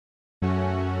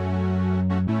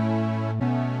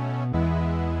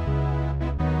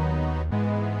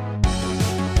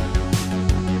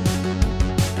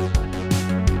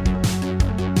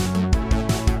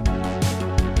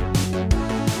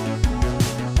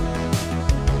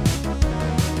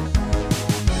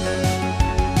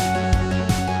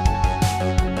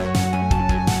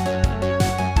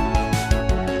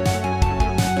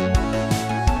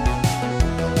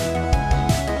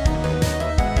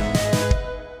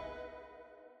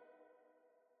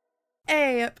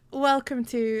Hey, welcome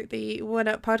to the One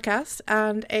Up podcast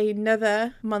and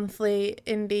another monthly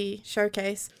indie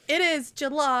showcase. It is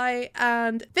July,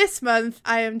 and this month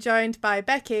I am joined by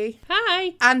Becky.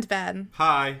 Hi. And Ben.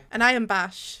 Hi. And I am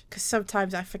Bash, because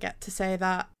sometimes I forget to say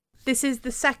that. This is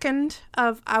the second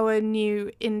of our new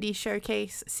indie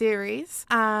showcase series,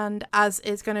 and as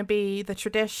is going to be the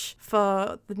tradition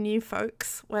for the new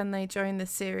folks when they join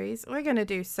this series, we're going to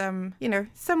do some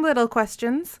little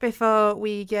questions before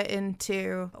we get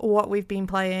into what we've been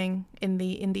playing in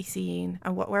the indie scene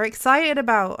and what we're excited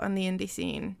about on the indie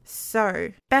scene. So,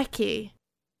 Becky,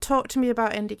 talk to me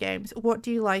about indie games. What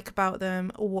do you like about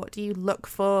them? What do you look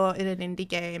for in an indie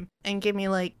game? And give me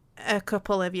like a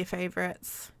couple of your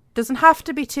favorites. Doesn't have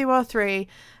to be 2 or 3,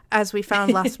 as we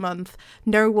found last month.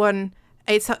 No one,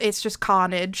 it's just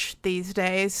carnage these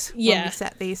days when we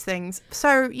set these things.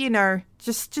 So,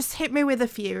 just hit me with a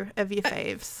few of your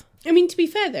faves. I mean, to be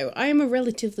fair though, I am a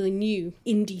relatively new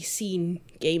indie scene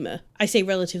gamer. I say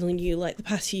relatively new, like the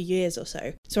past few years or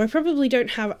so. So I probably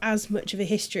don't have as much of a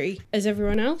history as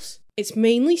everyone else. It's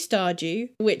mainly Stardew,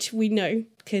 which we know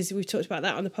because we've talked about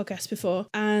that on the podcast before.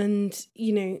 And,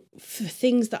 for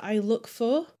things that I look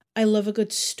for, I love a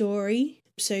good story.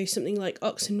 So something like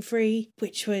Oxenfree,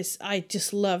 which I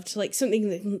just loved, like something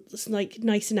that's like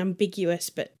nice and ambiguous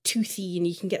but toothy and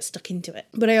you can get stuck into it.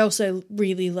 But I also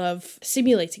really love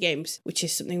simulator games, which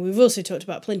is something we've also talked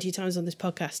about plenty of times on this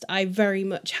podcast. I very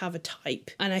much have a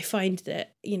type, and I find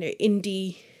that,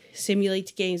 indie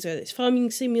simulator games, whether it's farming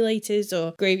simulators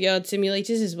or graveyard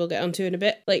simulators, as we'll get onto in a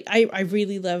bit, like I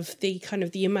really love the kind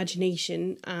of the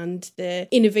imagination and the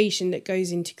innovation that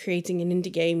goes into creating an indie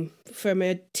game from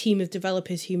a team of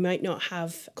developers who might not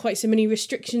have quite so many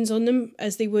restrictions on them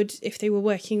as they would if they were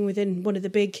working within one of the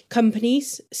big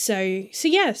companies. So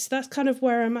yes, that's kind of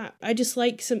where I'm at. I just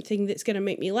like something that's going to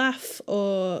make me laugh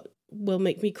or will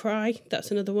make me cry.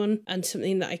 That's another one. And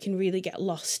something that I can really get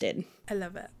lost in. I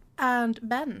love it. And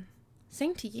Ben,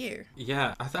 same to you.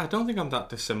 Yeah, I don't think I'm that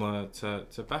dissimilar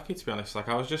to Becky, to be honest. Like,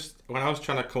 when I was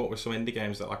trying to come up with some indie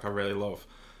games that like I really love,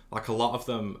 like a lot of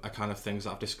them are kind of things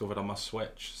that I've discovered on my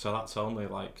Switch. So that's only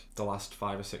like the last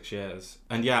 5 or 6 years.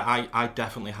 And yeah, I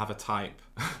definitely have a type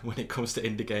when it comes to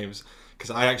indie games, because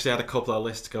I actually had a couple of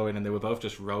lists going and they were both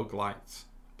just roguelites,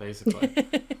 basically.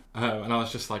 And I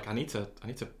was just like, I need to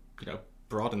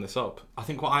broaden this up. I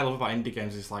think what I love about indie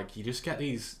games is like you just get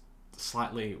these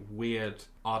slightly weird,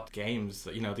 odd games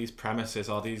that, these premises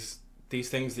or these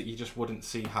things that you just wouldn't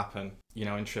see happen, in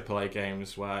AAA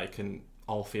games where it can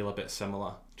all feel a bit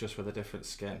similar, just with a different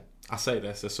skin. I say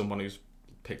this as someone who's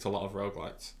picked a lot of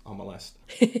roguelites on my list.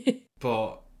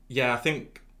 But yeah, I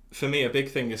think for me a big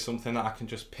thing is something that I can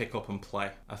just pick up and play.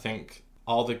 I think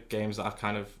all the games that I've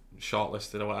kind of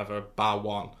shortlisted or whatever, bar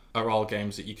one, are all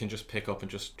games that you can just pick up and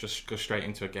just go straight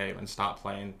into a game and start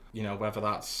playing, whether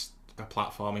that's a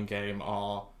platforming game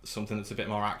or something that's a bit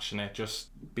more actiony. Just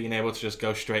being able to just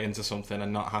go straight into something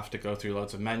and not have to go through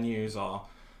loads of menus or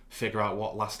figure out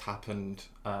what last happened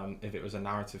if it was a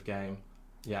narrative game.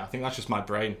 Yeah, I think that's just my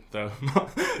brain though,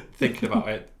 thinking about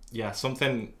it. Yeah,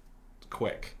 something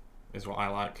quick is what I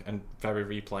like and very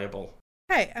replayable.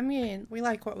 Hey, I mean, we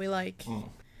like what we like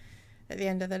at the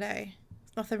end of the day.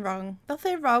 Nothing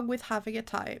wrong with having a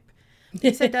type.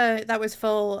 You said that was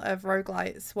full of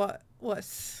roguelites.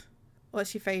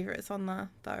 What's your favourites on there,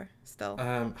 though, still?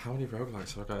 How many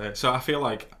roguelites have I got there? So I feel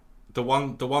like the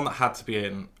one that had to be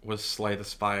in was Slay the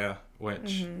Spire,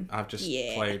 which I've just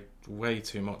played way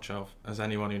too much of, as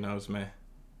anyone who knows me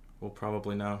will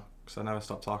probably know, because I never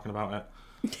stop talking about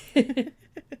it.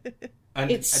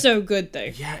 And it's so good,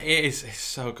 though. Yeah, it is. It's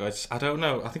so good. I don't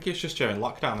know. I think it's just during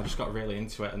lockdown I just got really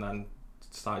into it and then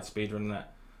started speedrunning it.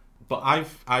 But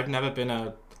I've never been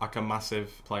a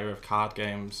massive player of card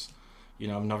games.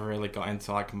 I've never really got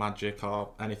into like Magic or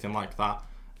anything like that.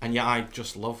 And yeah, I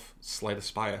just love Slay the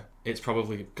Spire. It's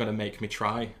probably going to make me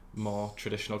try more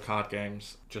traditional card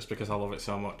games just because I love it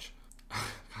so much. I'm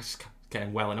just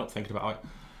getting welling up thinking about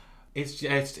it.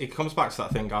 It comes back to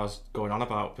that thing I was going on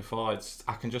about before.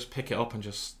 I can just pick it up and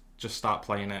just start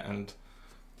playing it. And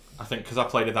I think because I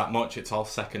played it that much, it's all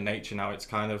second nature now. It's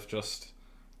kind of just,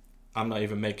 I'm not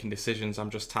even making decisions. I'm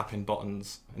just tapping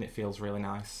buttons and it feels really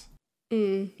nice.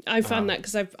 I found that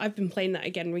because I've been playing that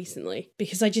again recently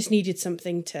because I just needed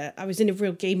something I was in a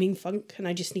real gaming funk and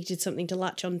I just needed something to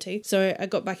latch onto. So I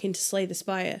got back into Slay the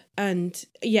Spire, and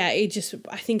yeah,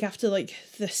 I think after like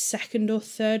the second or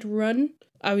third run,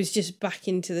 I was just back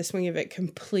into the swing of it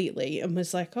completely and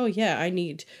was like, oh yeah, I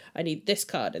need this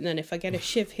card, and then if I get a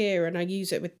shiv here and I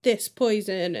use it with this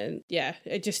poison, and yeah,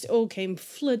 it just all came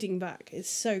flooding back. It's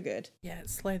so good. Yeah,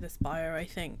 it's Slay the Spire, I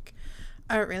think.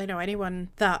 I don't really know anyone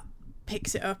that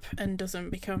picks it up and doesn't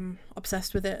become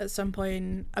obsessed with it at some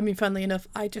point. I mean, funnily enough,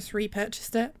 I just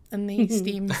repurchased it in the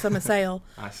Steam summer sale.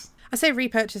 Nice. I say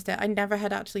repurchased it. I never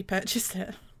had actually purchased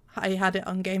it. I had it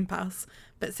on Game Pass,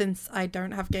 but since I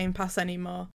don't have Game Pass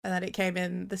anymore, and then it came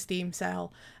in the Steam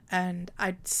sale, and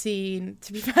I'd seen,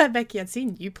 to be fair, Becky, I'd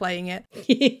seen you playing it,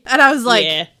 and I was like,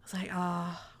 Yeah.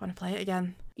 I want to play it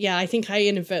again. Yeah, I think I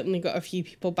inadvertently got a few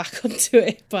people back onto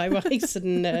it by my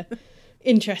sudden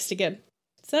interest again.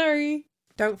 Sorry.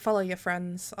 Don't follow your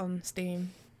friends on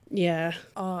Steam. Yeah.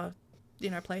 Or,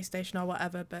 PlayStation or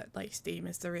whatever, but like Steam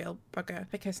is the real bugger,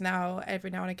 because now every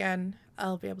now and again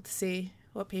I'll be able to see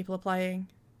what people are playing,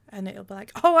 and it'll be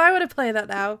like, oh, I want to play that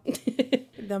now.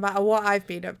 No matter what I've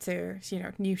been up to, it's,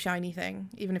 new shiny thing,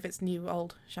 even if it's new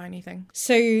old shiny thing.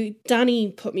 So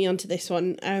Danny put me onto this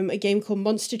one, a game called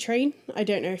Monster Train. I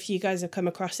don't know if you guys have come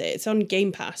across it. It's on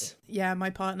Game Pass. Yeah, my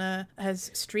partner has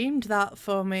streamed that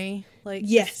for me,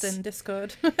 yes, just in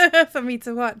Discord, for me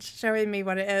to watch, showing me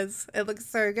what it is. It looks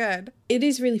so good. It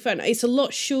is really fun. It's a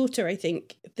lot shorter, I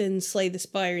think, than Slay the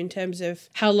Spire in terms of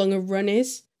how long a run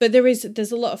is. But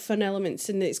there's a lot of fun elements,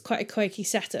 and it's quite a quirky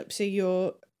setup. So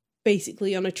you're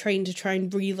basically on a train to try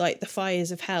and relight the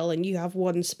fires of hell, and you have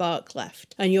one spark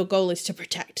left, and your goal is to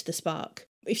protect the spark.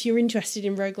 If you're interested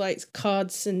in roguelikes,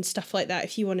 cards and stuff like that,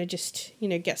 if you want to just,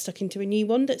 get stuck into a new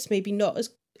one that's maybe not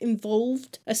as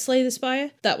involved as Slay the Spire,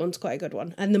 that one's quite a good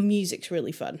one. And the music's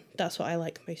really fun. That's what I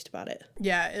like most about it.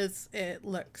 Yeah, it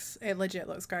legit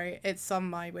looks great. It's on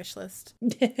my wish list.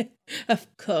 Of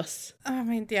course. I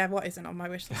mean, yeah, what isn't on my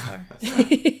wish list though?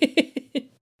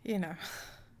 So,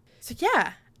 So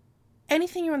yeah.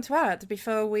 Anything you want to add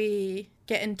before we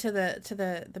get into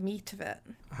the meat of it?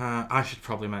 I should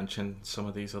probably mention some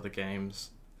of these other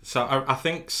games. So I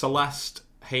think Celeste,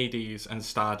 Hades and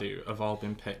Stardew have all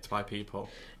been picked by people.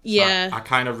 So yeah. I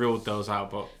kind of ruled those out,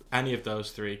 but any of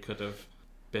those three could have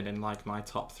been in my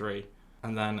top three.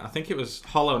 And then I think it was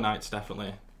Hollow Knight's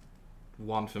definitely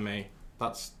one for me.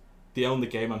 That's the only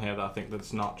game on here that I think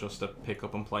that's not just a pick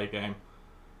up and play game.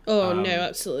 Oh, no,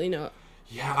 absolutely not.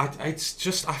 Yeah, it's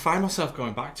just, I find myself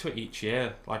going back to it each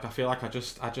year. Like, I feel like I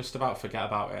just about forget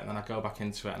about it, and then I go back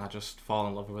into it and I just fall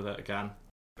in love with it again.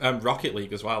 Rocket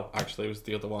League as well, actually, was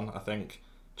the other one, I think.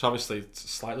 Which obviously it's a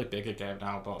slightly bigger game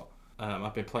now, but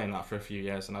I've been playing that for a few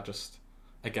years, and just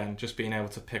being able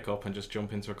to pick up and just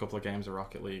jump into a couple of games of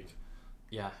Rocket League.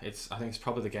 Yeah, I think it's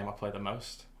probably the game I play the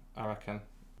most, I reckon.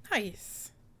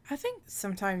 Nice. I think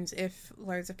sometimes if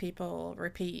loads of people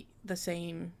repeat the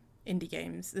same indie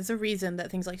games, there's a reason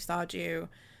that things like Stardew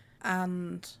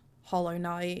and Hollow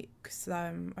Knight, because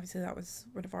obviously that was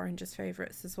one of Orange's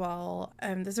favourites as well,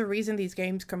 there's a reason these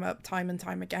games come up time and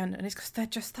time again, and it's because they're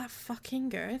just that fucking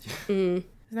good. There's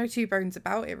no two bones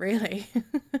about it, really.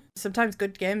 Sometimes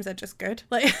good games are just good.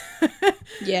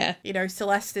 Yeah.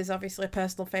 Celeste is obviously a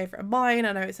personal favourite of mine.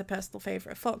 I know it's a personal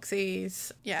favourite of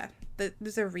Foxy's. Yeah,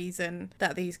 there's a reason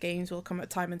that these games will come up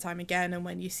time and time again, and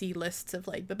when you see lists of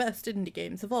the best indie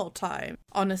games of all time,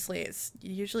 honestly, it's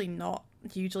usually not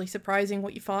hugely surprising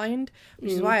what you find,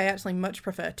 which is why I actually much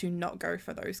prefer to not go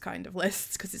for those kind of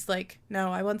lists, because it's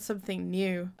no, I want something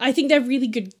new. I think they're really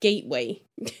good gateway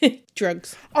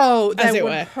drugs. Oh, they're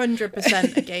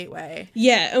 100% a gateway.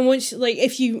 Yeah, and once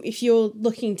if you're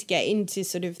looking to get into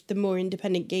sort of the more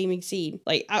independent gaming scene,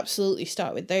 absolutely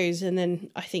start with those, and then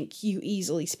I think you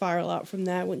easily spiral out from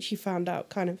there once you found out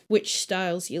kind of which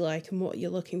styles you like and what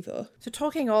you're looking for. So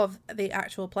talking of the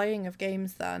actual playing of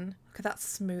games then, look at that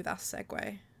smooth ass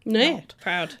segue. No,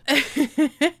 proud.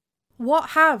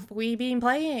 What have we been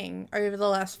playing over the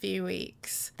last few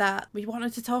weeks that we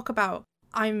wanted to talk about?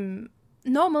 I'm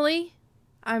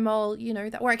all,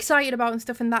 that we're excited about and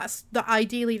stuff, and that's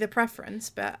ideally the preference,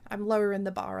 but I'm lowering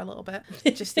the bar a little bit,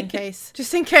 just in case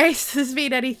there's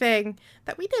been anything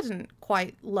that we didn't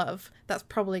quite love. That's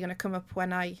probably going to come up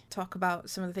when I talk about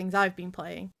some of the things I've been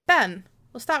playing. Ben,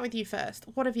 we'll start with you first.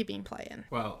 What have you been playing?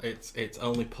 Well, it's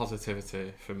only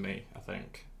positivity from me, I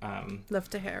think. Love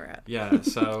to hear it. Yeah,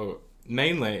 so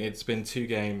mainly it's been two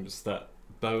games that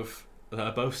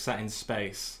are both set in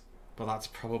space, but that's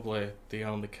probably the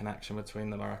only connection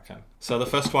between them, I reckon. So the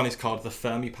first one is called The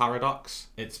Fermi Paradox.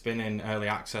 It's been in early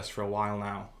access for a while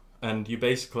now. And you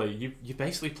basically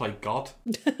play God.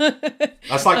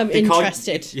 That's I'm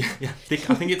interested. I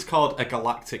think it's called a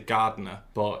galactic gardener,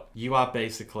 but you are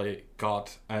basically God,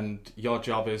 and your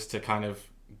job is to kind of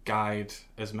guide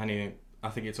as many, I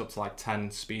think it's up to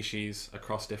 10 species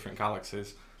across different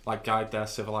galaxies, guide their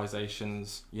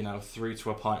civilizations, through to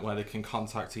a point where they can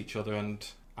contact each other. And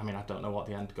I mean, I don't know what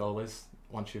the end goal is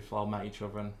once you've all met each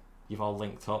other and you've all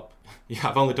linked up. Yeah,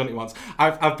 I've only done it once.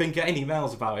 I've been getting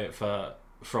emails about it for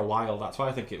for a while. That's why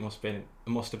I think it must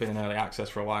have been in early access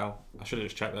for a while. I should have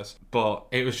just checked this. But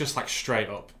it was just like straight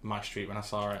up my street when I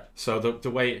saw it. So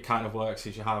the way it kind of works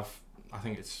is you have, I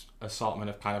think it's assortment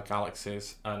of kind of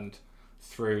galaxies, and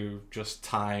through just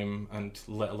time and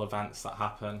little events that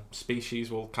happen, species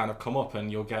will kind of come up,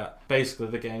 and you'll get basically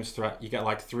the game's threat. You get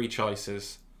like 3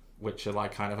 choices, which are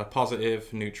like kind of a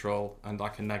positive, neutral, and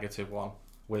like a negative one,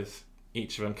 with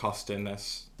each of them costing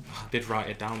this. I did write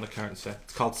it down, the currency.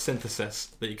 It's called synthesis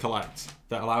that you collect,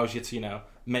 that allows you to, you know,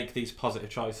 make these positive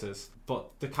choices. But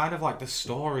the kind of like the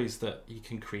stories that you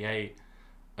can create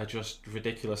are just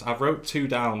ridiculous. I wrote 2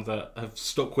 down that have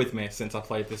stuck with me since I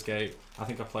played this game. I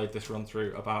think I played this run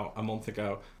through about a month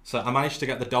ago. So I managed to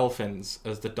get the dolphins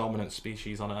as the dominant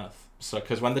species on Earth. So,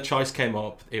 because when the choice came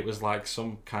up, it was like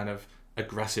some kind of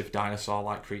aggressive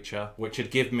dinosaur-like creature, which would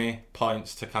give me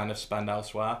points to kind of spend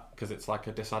elsewhere, because it's like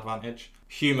a disadvantage.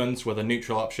 Humans were the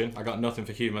neutral option. I got nothing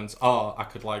for humans. Or I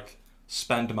could like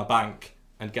spend my bank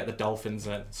and get the dolphins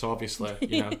in. So obviously,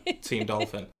 you know, team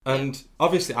dolphin. And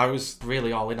obviously I was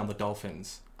really all in on the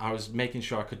dolphins. I was making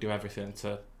sure I could do everything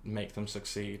to make them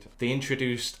succeed. They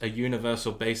introduced a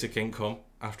universal basic income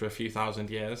after a few thousand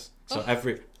years. So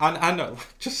I know,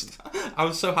 just, I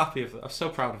was so happy of it. I'm so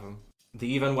proud of them. They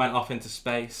even went off into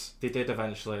space. They did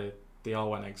eventually. They all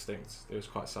went extinct. It was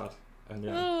quite sad. And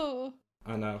yeah, Oh.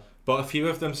 I know. But a few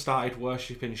of them started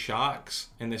worshipping sharks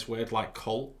in this weird like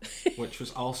cult, which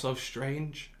was also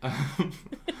strange.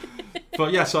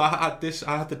 But yeah, so I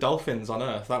had the dolphins on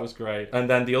Earth. That was great. And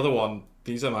then the other one,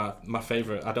 these are my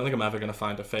favourite. I don't think I'm ever going to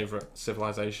find a favourite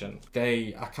civilization.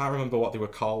 I can't remember what they were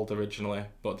called originally,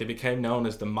 but they became known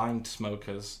as the Mind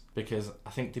Smokers, because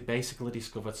I think they basically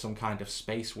discovered some kind of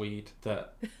space weed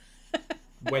that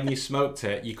when you smoked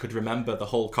it, you could remember the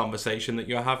whole conversation that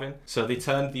you were having. So they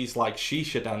turned these like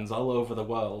shisha dens all over the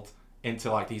world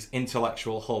into like these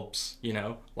intellectual hubs, you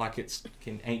know, like it's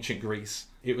in ancient Greece.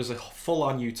 It was a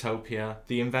full-on utopia.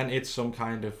 They invented some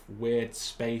kind of weird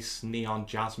space neon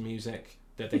jazz music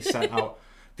that they sent out.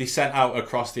 They sent out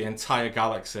across the entire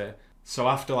galaxy. So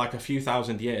after like a few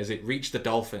thousand years, it reached the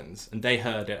dolphins, and they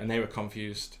heard it, and they were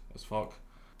confused as fuck.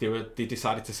 They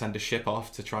decided to send a ship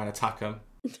off to try and attack them.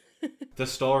 The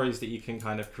stories that you can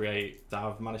kind of create that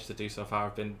I've managed to do so far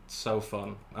have been so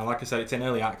fun. And like I said, it's in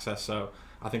early access, so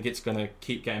I think it's going to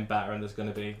keep getting better, and there's going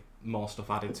to be more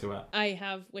stuff added to it. I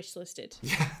have wishlisted.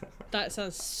 Yeah. That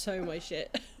sounds so my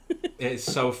shit. It's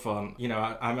so fun. You know,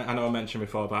 I know I mentioned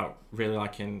before about really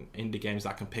liking indie games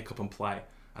that I can pick up and play.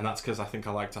 And that's because I think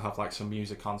I like to have like some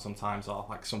music on sometimes, or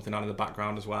like something on in the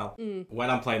background as well. When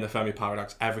I'm playing the Fermi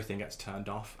Paradox, everything gets turned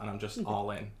off and I'm just all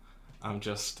in. I'm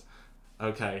just,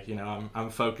 okay, you know,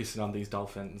 I'm focusing on these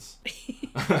dolphins.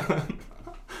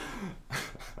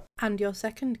 And your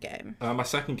second game? My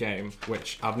second game,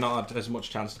 which I've not had as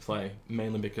much chance to play,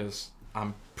 mainly because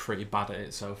I'm pretty bad at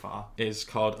it so far, is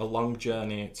called A Long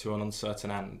Journey to an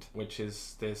Uncertain End, which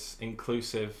is this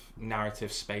inclusive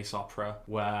narrative space opera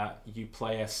where you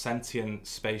play a sentient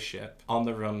spaceship on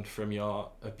the run from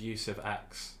your abusive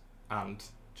ex and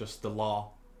just the law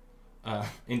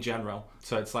in general.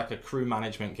 So it's like a crew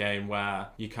management game where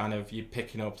you're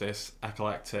picking up this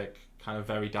eclectic, kind of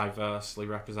very diversely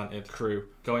represented crew,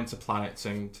 going to planets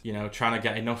and, you know, trying to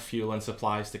get enough fuel and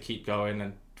supplies to keep going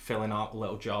and filling out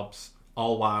little jobs,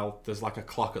 all while there's like a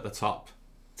clock at the top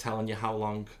telling you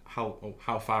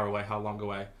how far away, how long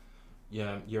away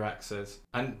your ex is.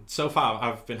 And so far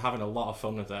I've been having a lot of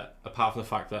fun with it, apart from the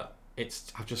fact that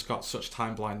I've just got such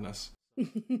time blindness.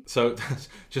 So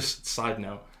just side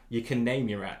note, you can name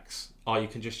your ex, or you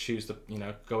can just choose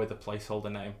go with the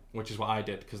placeholder name, which is what I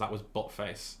did, because that was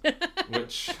Buttface,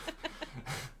 which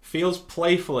feels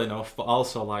playful enough, but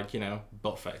also like,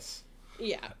 Buttface.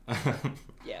 Yeah.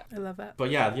 Yeah. I love it. But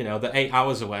yeah, they're 8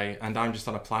 hours away and I'm just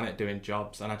on a planet doing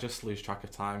jobs and I just lose track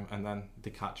of time and then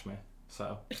they catch me.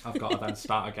 So I've got to then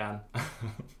start again.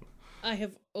 I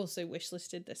have also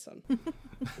wishlisted this one.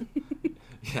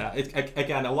 Yeah,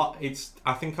 again, a lot.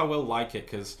 I think I will like it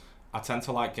because I tend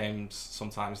to like games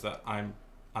sometimes that I'm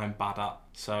bad at.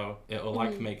 So it'll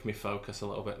make me focus a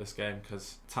little bit this game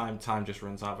because time just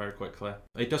runs out very quickly.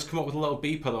 It does come up with a little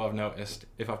beeper though, I've noticed.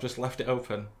 If I've just left it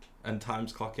open and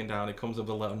time's clocking down, it comes up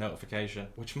with a little notification,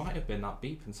 which might have been that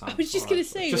beeping sound. I was just going to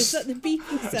say, was that the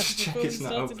beeping sound before we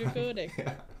started recording?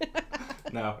 Yeah.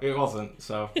 No, it wasn't.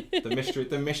 So the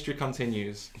mystery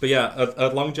continues. But yeah, a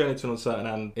Long Journey to an Uncertain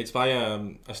End. It's by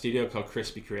a studio called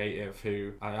Crispy Creative,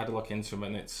 who I had a look into them,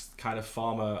 and it's kind of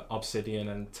former Obsidian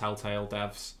and Telltale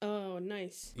devs. Oh,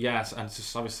 nice. Yes, and it's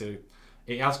just obviously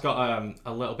it has got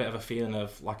a little bit of a feeling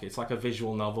of like it's like a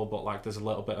visual novel, but like there's a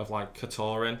little bit of like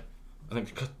Kotorin I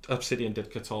think Obsidian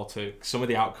did KOTOR 2. Some of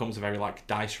the outcomes are very like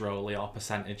dice rolly or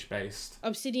percentage based.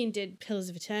 Obsidian did Pillars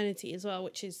of Eternity as well,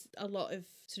 which is a lot of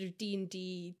sort of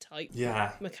D&D type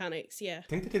mechanics. Yeah, I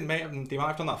think they might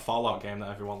have done that Fallout game that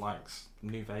everyone likes,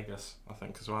 New Vegas, I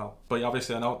think, as well. But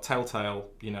obviously I know Telltale,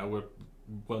 you know, we're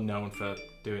well known for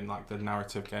doing like the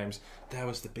narrative games. There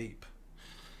was the beep.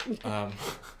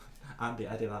 Andy,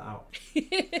 edit that out.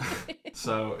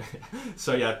 So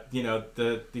yeah, you know,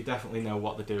 they definitely know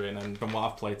what they're doing, and from what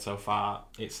I've played so far,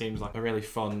 it seems like a really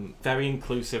fun, very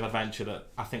inclusive adventure that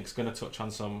I think is going to touch on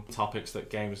some topics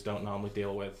that games don't normally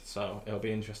deal with. So it'll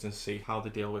be interesting to see how they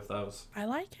deal with those. I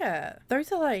like it.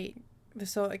 Those are like the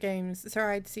sort of games. So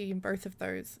I'd seen both of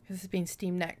those because it's been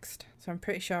Steam Next. So I'm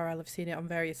pretty sure I'll have seen it on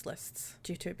various lists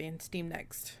due to it being Steam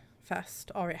Next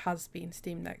Fest, or it has been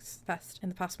Steam Next Fest in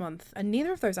the past month, and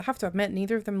neither of those, I have to admit,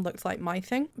 neither of them looked like my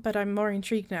thing, but I'm more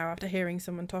intrigued now after hearing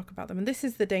someone talk about them. And this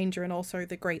is the danger and also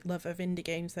the great love of indie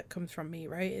games that comes from me,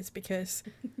 right? It's because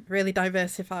it really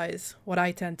diversifies what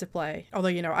I tend to play, although,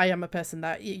 you know, I am a person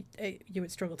that you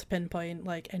would struggle to pinpoint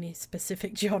like any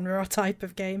specific genre or type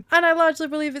of game, and I largely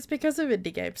believe it's because of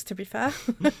indie games, to be fair.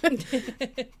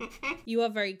 You are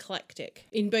very eclectic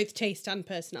in both taste and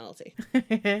personality.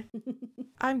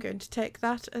 I'm going to take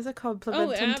that as a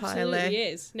compliment entirely. Absolutely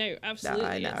is. No, absolutely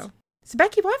I know. is. So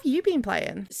Becky, what have you been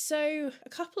playing? So a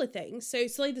couple of things. So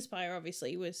Slay the Spire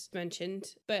obviously was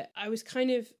mentioned, but I was kind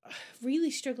of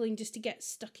really struggling just to get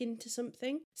stuck into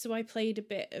something. So I played a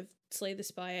bit of Slay the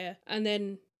Spire, and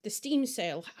then the Steam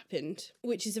sale happened,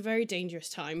 which is a very dangerous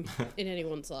time in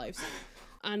anyone's lives.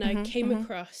 And I came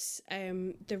across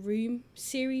the Room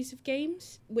series of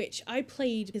games, which I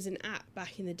played as an app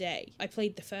back in the day. I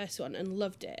played the first one and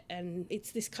loved it. And it's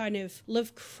this kind of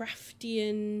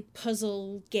Lovecraftian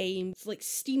puzzle game. It's like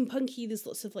steampunky. There's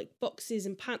lots of like boxes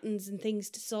and patterns and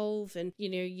things to solve. And, you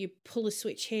know, you pull a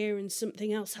switch here and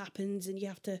something else happens. And you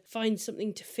have to find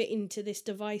something to fit into this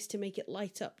device to make it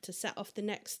light up to set off the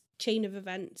next chain of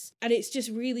events. And it's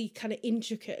just really kind of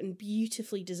intricate and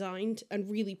beautifully designed and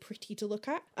really pretty to look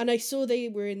at. And I saw they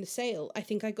were in the sale. I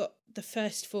think I got the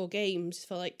first 4 games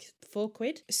for like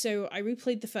 £4. So I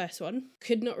replayed the first one,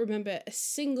 could not remember a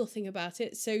single thing about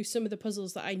it. So some of the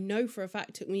puzzles that I know for a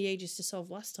fact took me ages to solve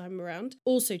last time around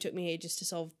also took me ages to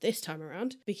solve this time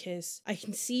around, because I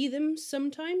can see them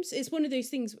sometimes. It's one of those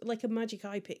things like a magic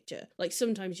eye picture. Like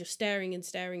sometimes you're staring and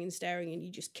staring and staring and you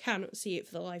just cannot see it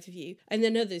for the life of you. And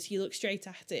then others, you look straight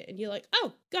at it and you're like,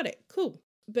 oh, got it, cool.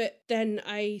 But then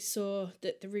I saw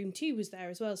that the Room 2 was there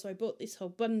as well, so I bought this whole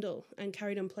bundle and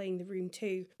carried on playing the Room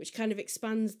 2, which kind of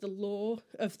expands the lore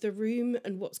of the room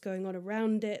and what's going on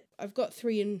around it. I've got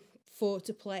 3 and 4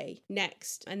 to play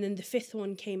next, and then the 5th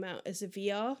one came out as a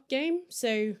VR game,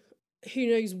 so who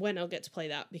knows when I'll get to play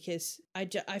that, because I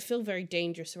feel very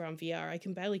dangerous around VR. I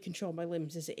can barely control my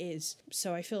limbs as it is,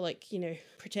 so I feel like, you know,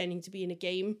 pretending to be in a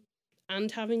game and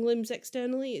having limbs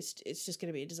externally, it's just going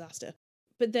to be a disaster.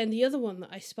 But then the other one that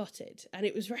I spotted, and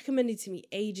it was recommended to me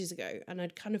ages ago, and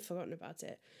I'd kind of forgotten about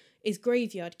it, is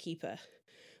Graveyard Keeper,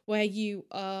 where you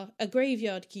are a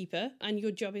graveyard keeper and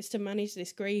your job is to manage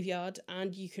this graveyard,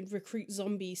 and you can recruit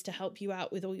zombies to help you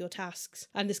out with all your tasks.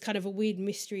 And there's kind of a weird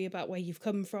mystery about where you've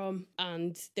come from,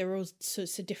 and there are all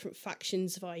sorts of different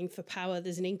factions vying for power.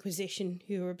 There's an Inquisition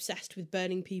who are obsessed with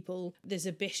burning people. There's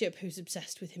a bishop who's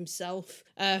obsessed with himself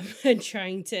and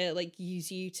trying to like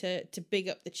use you to big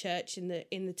up the church in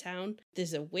the town.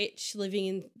 There's a witch living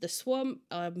in the swamp,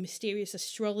 a mysterious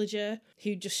astrologer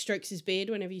who just strokes his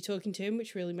beard whenever you're talking to him,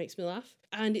 which really makes me laugh.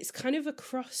 And it's kind of a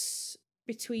cross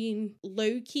between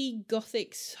low-key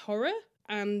gothic horror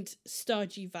and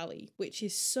Stardew Valley, which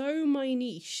is so my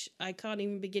niche, I can't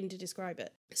even begin to describe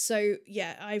it. So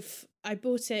yeah, I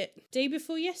bought it day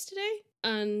before yesterday,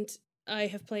 and I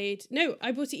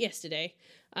bought it yesterday,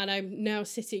 and I'm now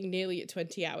sitting nearly at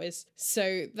 20 hours,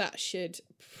 so that should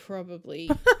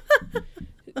probably...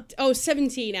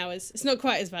 17 hours. It's not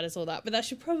quite as bad as all that, but that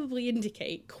should probably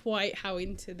indicate quite how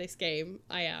into this game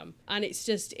I am. And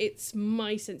it's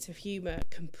my sense of humour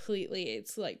completely.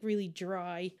 It's like really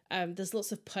dry. There's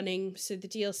lots of punning. So the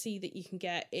DLC that you can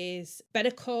get is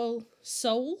Better Call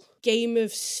Saul, Game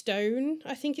of Stone,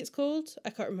 I think it's called. I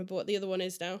can't remember what the other one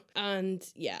is now. And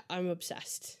yeah, I'm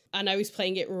obsessed. And I was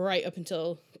playing it right up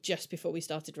until just before we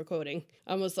started recording.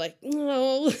 I was like,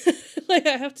 no, like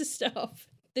I have to stop.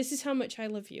 This is how much I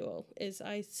love you all, is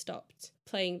I stopped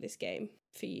playing this game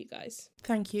for you guys.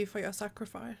 Thank you for your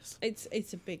sacrifice. It's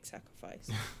a big sacrifice.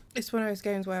 It's one of those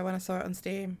games where when I saw it on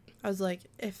Steam, I was like,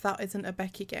 if that isn't a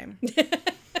Becky game.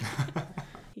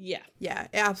 Yeah. Yeah,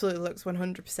 it absolutely looks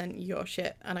 100% your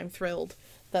shit, and I'm thrilled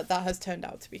that has turned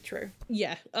out to be true.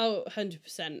 Yeah. Oh,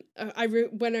 100%.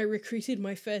 When I recruited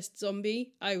my first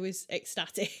zombie, I was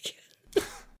ecstatic. I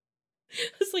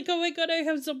was like, oh my god, I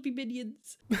have zombie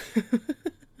minions.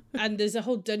 And there's a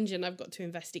whole dungeon I've got to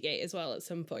investigate as well at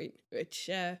some point, which,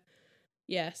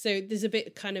 yeah, so there's a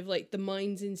bit kind of like the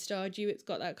mines in Stardew, it's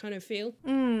got that kind of feel.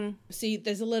 See,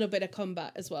 there's a little bit of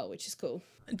combat as well, which is cool.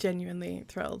 Genuinely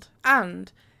thrilled. And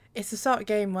it's the sort of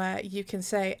game where you can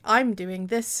say, I'm doing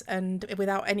this, and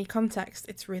without any context,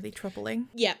 it's really troubling.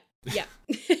 Yeah.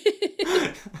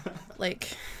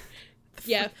 Like,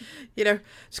 yeah. You know,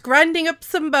 just grinding up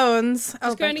some bones.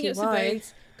 Just grinding up some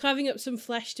bones, carving up some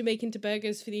flesh to make into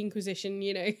burgers for the Inquisition,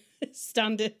 you know,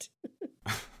 standard.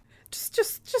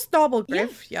 Just normal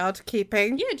graveyard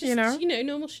keeping. Yeah, just, you know,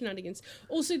 normal shenanigans.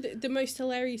 Also, the most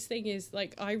hilarious thing is,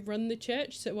 like, I run the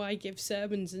church, so I give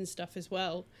sermons and stuff as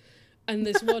well. And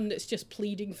there's one that's just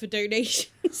pleading for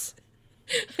donations.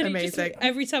 Amazing.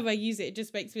 Every time I use it, it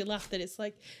just makes me laugh that it's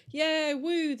like, yeah,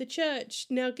 woo, the church,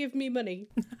 now give me money.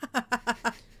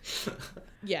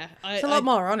 Yeah. It's a lot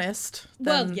more honest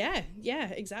than, yeah,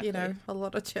 exactly. You know, a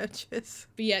lot of churches.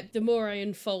 But yeah, the more I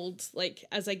unfold, like,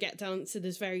 as I get down to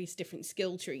there's various different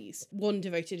skill trees, one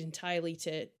devoted entirely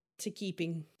to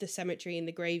keeping the cemetery in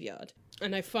the graveyard.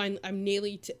 And I find I'm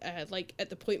nearly like at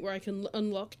the point where I can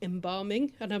unlock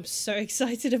embalming, and I'm so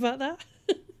excited about that.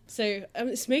 So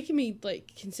it's making me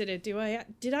like consider, did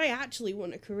I actually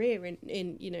want a career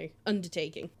in you know,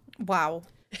 undertaking? Wow.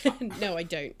 No, I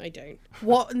don't.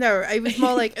 What? No, it was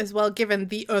more like, as well, given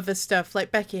the other stuff.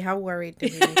 Like, Becky, how worried do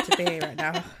we need to be right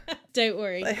now? Don't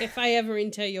worry. If I ever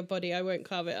inter your body, I won't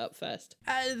carve it up first.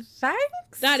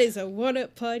 Thanks. That is a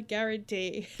 1-up pod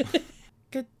guarantee.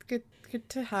 Good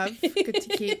to have. Good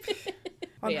to keep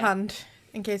on hand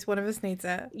in case one of us needs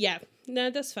it. Yeah. No,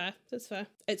 that's fair.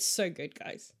 It's so good,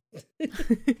 guys.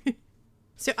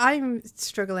 So I'm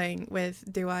struggling with,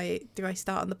 do I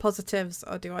start on the positives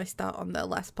or do I start on the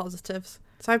less positives?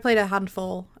 So I played a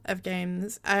handful of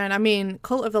games, and I mean,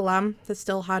 Cult of the Lamb has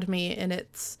still had me in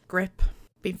its grip,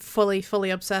 been fully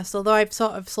obsessed, although I've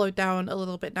sort of slowed down a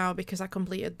little bit now because I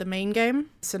completed the main game.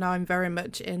 So now I'm very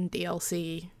much in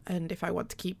DLC and, if I want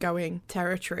to keep going,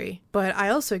 territory. But I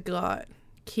also got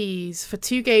keys for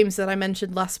 2 games that I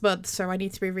mentioned last month, so I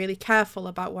need to be really careful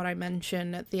about what I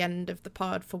mention at the end of the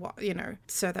pod for what, you know,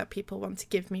 so that people want to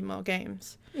give me more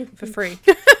games for free.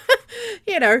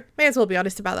 You know, may as well be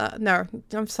honest about that. No,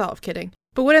 I'm sort of kidding.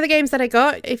 But one of the games that I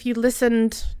got, if you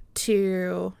listened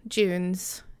to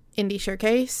June's indie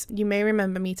showcase, you may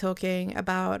remember me talking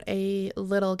about a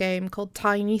little game called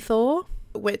Tiny Thor,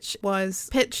 which was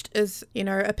pitched as, you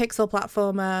know, a pixel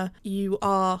platformer. You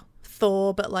are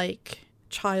Thor, but like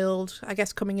child, I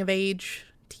guess, coming of age,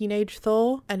 teenage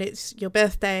Thor, and it's your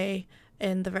birthday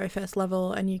in the very first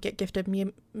level, and you get gifted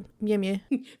Mjolnir.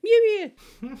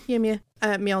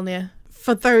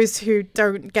 For those who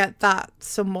don't get that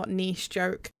somewhat niche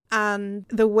joke. And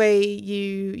the way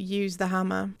you use the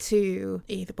hammer to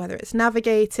either, whether it's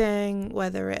navigating,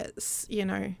 whether it's, you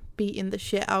know, beating the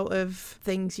shit out of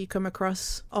things you come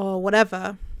across or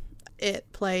whatever, it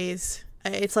plays.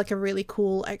 It's like a really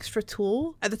cool extra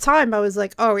tool. At the time, I was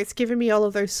like, oh, it's giving me all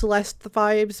of those Celeste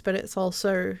vibes, but it's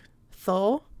also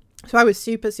Thor. So I was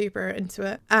super into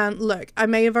it. And look, I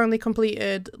may have only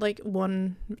completed like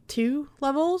 1-2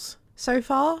 levels so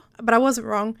far, but I wasn't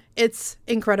wrong. It's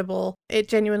incredible. It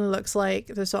genuinely looks like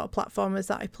the sort of platformers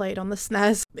that I played on the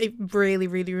SNES. It really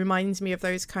reminds me of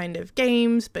those kind of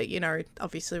games, but, you know,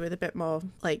 obviously with a bit more,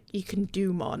 like, you can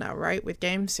do more now, right, with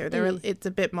games, so it's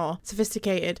a bit more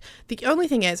sophisticated. The only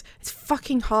thing is, it's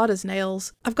fucking hard as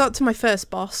nails. I've got to my first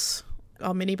boss,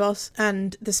 or mini boss,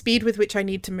 and the speed with which I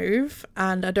need to move,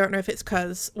 and I don't know if it's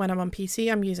because when I'm on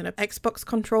PC I'm using an Xbox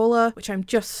controller, which I'm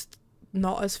just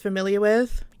not as familiar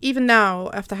with. Even now,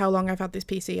 after how long I've had this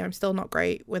PC, I'm still not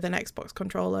great with an Xbox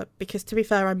controller, because to be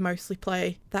fair, I mostly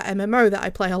play that MMO that I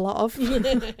play a lot of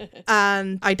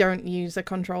and I don't use a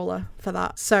controller for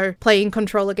that. So playing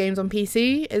controller games on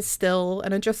PC is still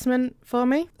an adjustment for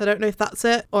me. I don't know if that's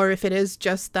it, or if it is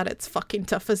just that it's fucking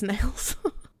tough as nails.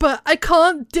 But I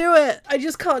can't do it. I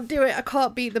just can't do it. I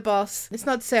can't beat the boss. It's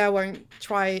not to say I won't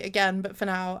try again, but for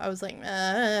now, I was like,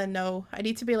 no. I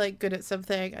need to be like good at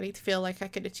something. I need to feel like I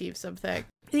could achieve something.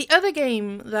 The other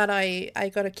game that I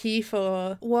got a key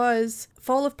for was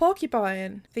Fall of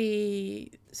Porcupine,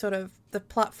 the sort of the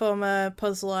platformer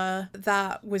puzzler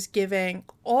that was giving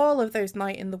all of those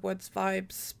Night in the Woods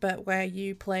vibes, but where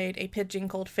you played a pigeon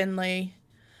called Finley,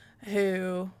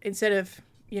 who, instead of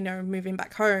moving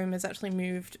back home, has actually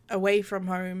moved away from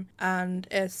home and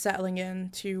is settling in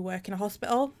to work in a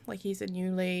hospital. Like, he's a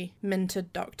newly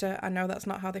minted doctor. I know that's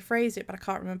not how they phrase it, but I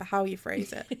can't remember how you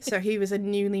phrase it. So he was a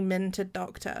newly minted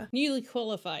doctor. Newly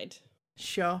qualified.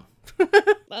 Sure.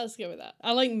 Let's go with that.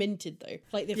 I like minted, though.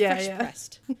 Like the fresh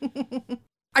pressed.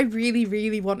 I really,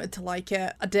 really wanted to like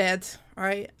it. I did,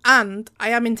 right? And I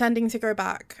am intending to go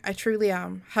back. I truly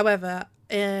am. However,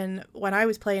 when I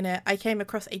was playing it, I came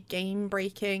across a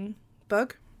game-breaking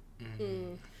bug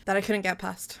that I couldn't get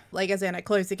past. Like, as in, I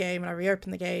closed the game and I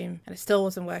reopened the game and it still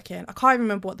wasn't working. I can't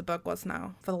remember what the bug was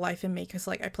now, for the life of me, because,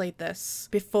 like, I played this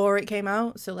before it came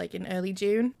out, so, like, in early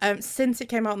June. Since it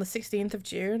came out on the 16th of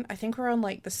June, I think we're on,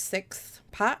 like, the 6th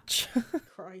patch.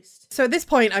 Christ. So at this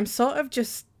point, I'm sort of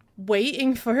just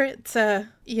waiting for it to,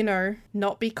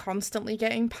 not be constantly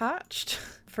getting patched,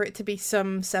 for it to be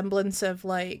some semblance of,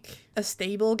 like, a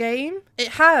stable game. It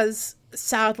has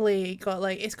sadly got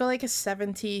a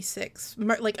 76,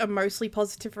 like a mostly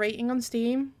positive rating on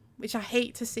Steam, which I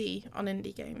hate to see on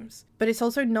indie games. But it's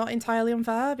also not entirely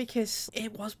unfair because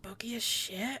it was buggy as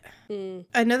shit.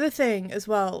 Another thing as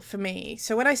well for me,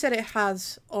 so when I said it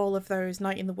has all of those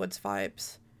Night in the Woods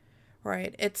vibes,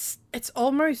 right, it's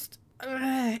almost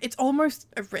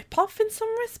a rip-off in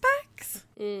some respects.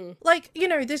 Like,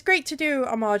 there's great to do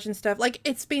homage and stuff. Like,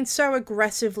 it's been so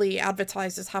aggressively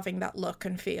advertised as having that look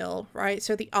and feel, right?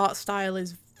 So the art style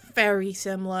is very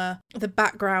similar. The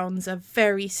backgrounds are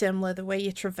very similar. The way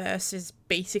you traverse is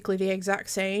basically the exact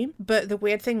same. But the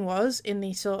weird thing was, in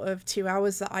the sort of 2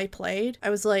 hours that I played, I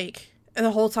was like,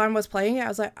 the whole time I was playing it, I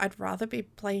was like, I'd rather be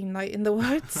playing Night in the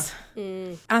Woods.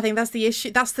 And I think that's the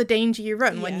issue. That's the danger you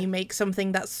run when you make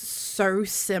something that's so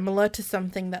similar to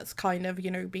something that's kind of,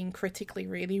 being critically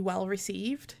really well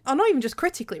received. Or not even just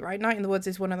critically, right? Night in the Woods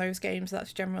is one of those games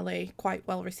that's generally quite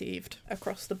well received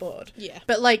across the board. Yeah.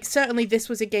 But, like, certainly this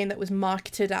was a game that was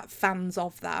marketed at fans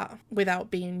of that without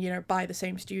being, by the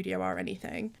same studio or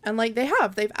anything. And, like,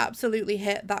 they've absolutely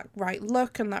hit that right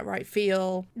look and that right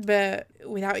feel, but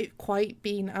without it quite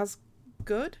being as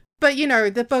good. But,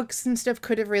 the bugs and stuff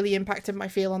could have really impacted my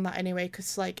feel on that anyway,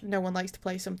 because, like, no one likes to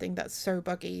play something that's so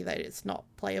buggy that it's not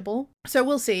playable. So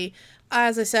we'll see.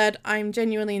 As I said, I'm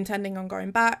genuinely intending on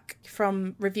going back.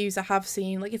 From reviews I have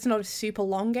seen, like, it's not a super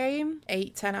long game,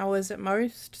 8-10 hours at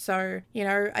most. So,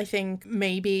 I think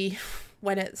maybe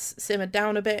when it's simmered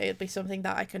down a bit, it'll be something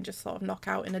that I can just sort of knock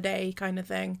out in a day kind of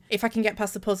thing. If I can get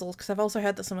past the puzzles, because I've also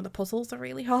heard that some of the puzzles are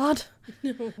really hard.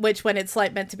 Which, when it's,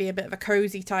 like, meant to be a bit of a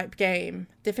cozy type game,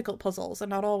 difficult puzzles are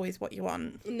not always what you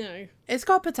want. No. It's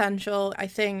got potential. I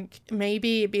think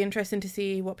maybe it'd be interesting to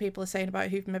see what people are saying about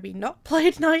who've maybe not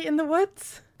played Night in the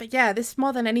Woods. But yeah, this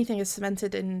more than anything is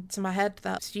cemented into my head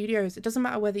that studios, it doesn't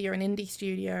matter whether you're an indie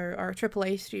studio or a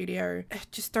AAA studio,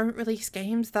 just don't release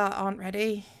games that aren't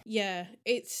ready. Yeah,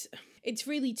 it's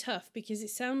really tough because it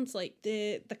sounds like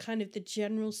the kind of the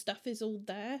general stuff is all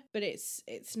there, but it's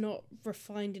not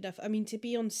refined enough. I mean, to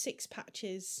be on 6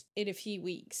 patches in a few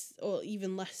weeks, or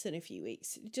even less than a few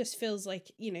weeks, it just feels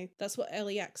like, that's what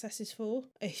early access is for.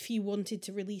 If you wanted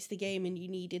to release the game and you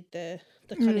needed the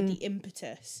kind of the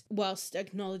impetus, whilst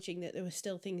acknowledging that there were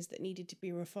still things that needed to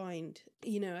be refined.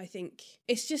 I think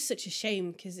it's just such a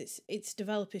shame because it's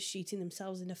developers shooting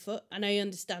themselves in the foot. And I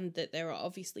understand that there are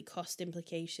obviously cost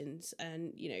implications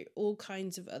and, all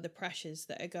kinds of other pressures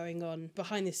that are going on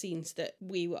behind the scenes that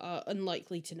we are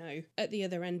unlikely to know at the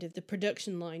other end of the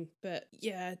production line. But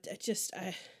yeah, it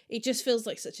just feels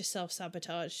like such a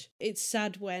self-sabotage. It's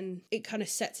sad when it kind of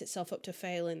sets itself up to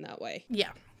fail in that way.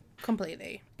 Yeah.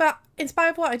 Completely. But in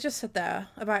spite of what I just said there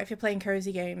about if you're playing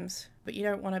cozy games but you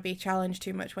don't want to be challenged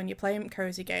too much when you're playing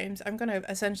cozy games, I'm going to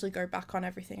essentially go back on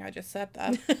everything I just said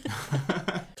there.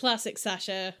 Classic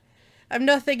Sasha. I'm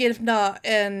nothing if not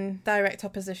in direct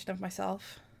opposition of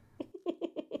myself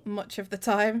much of the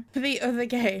time. The other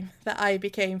game that I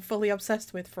became fully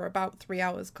obsessed with for about 3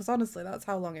 hours, because honestly that's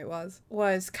how long it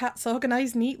was Cats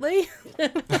Organised Neatly.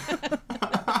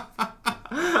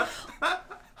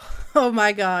 Oh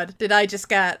my god, did I just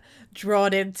get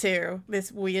drawn into this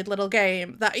weird little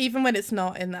game that even when it's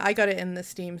not in I got it in the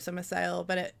Steam summer sale,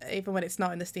 but even when it's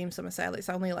not in the Steam summer sale, it's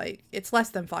only like, it's less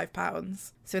than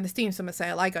 £5. So in the Steam summer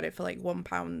sale, I got it for like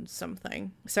 £1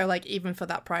 something. So like, even for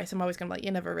that price, I'm always gonna be like,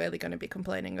 you're never really gonna be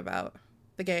complaining about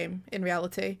the game in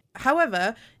reality.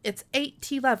 However, it's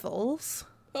 80 levels.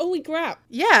 Holy crap.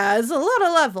 Yeah, it's a lot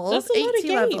of levels. That's a lot of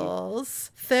 80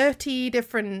 levels, 30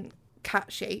 different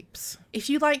cat shapes. If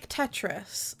you like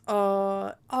Tetris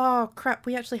or crap,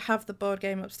 we actually have the board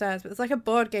game upstairs, but there's like a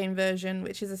board game version,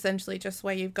 which is essentially just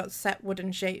where you've got set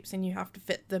wooden shapes and you have to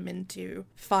fit them into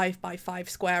 5x5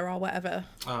 square or whatever.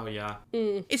 Oh, yeah.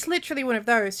 It's literally one of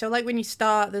those. So like when you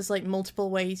start, there's like multiple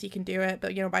ways you can do it,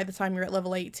 but by the time you're at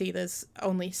level 80, there's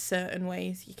only certain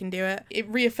ways you can do it. It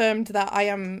reaffirmed that I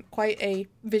am quite a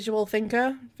visual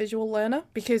thinker, visual learner,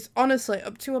 because honestly,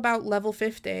 up to about level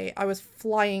 50, I was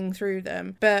flying through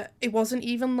them, but it wasn't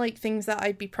even like things that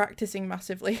I'd be practicing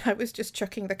massively. I was just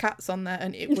chucking the cats on there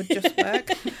and it would just work.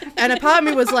 And a part of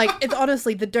me was like, it's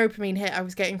honestly the dopamine hit I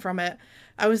was getting from it.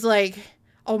 I was like,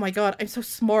 oh my god, I'm so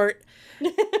smart.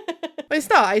 But it's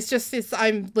not.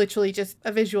 I'm literally just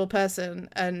a visual person,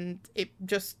 and it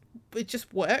just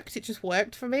worked. It just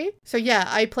worked for me. So yeah,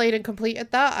 I played and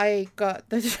completed that.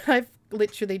 I've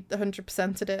literally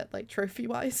 100%ed it, like trophy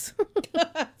wise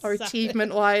or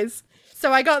achievement wise.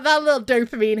 So I got that little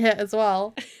dopamine hit as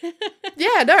well.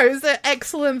 Yeah, no, it was an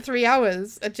excellent 3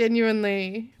 hours. A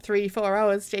genuinely 3-4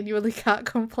 hours. Genuinely can't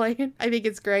complain. I think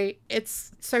it's great.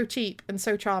 It's so cheap and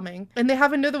so charming. And they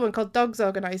have another one called Dogs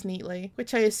Organized Neatly,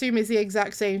 which I assume is the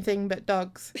exact same thing but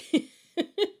dogs.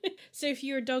 So if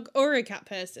you're a dog or a cat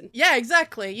person. Yeah,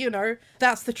 exactly.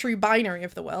 That's the true binary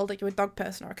of the world. Like you're a dog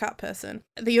person or a cat person.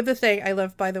 The other thing I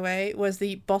loved, by the way, was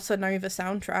the Bossa Nova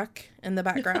soundtrack in the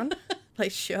background.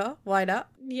 Like, sure, why not?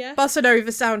 Yeah. Bossa Nova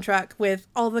soundtrack with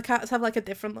all the cats have like a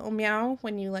different little meow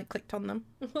when you like clicked on them.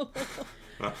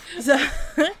 So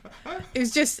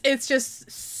it's just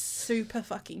super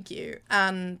fucking cute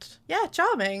and yeah,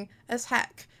 charming as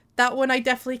heck. That one I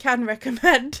definitely can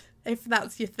recommend if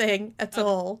that's your thing at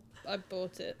all. I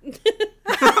bought it.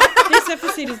 This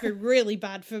episode has been really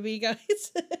bad for me,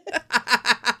 guys.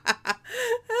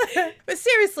 But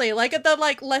seriously, like at the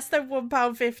like less than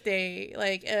 £1.50,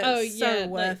 like it's so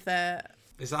worth it.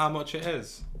 Is that how much it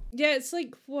is? Yeah, it's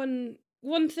like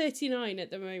 $1.39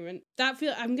 at the moment.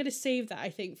 I'm gonna save that, I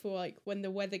think, for like when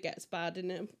the weather gets bad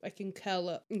and I can curl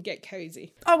up and get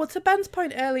cozy. Oh, well, to Ben's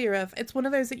point earlier of it's one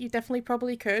of those that you definitely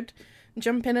probably could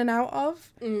jump in and out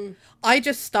of. I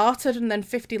just started and then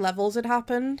 50 levels had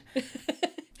happened.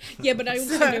 Yeah, but I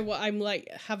also know what I'm like,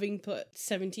 having put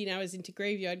 17 hours into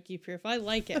Graveyard Keeper. If I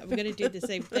like it, I'm going to do the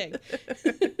same thing.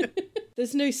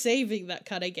 There's no saving that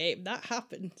kind of game. That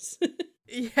happens.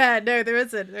 Yeah, no, there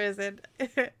isn't.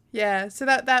 Yeah, so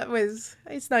that was,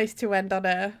 it's nice to end on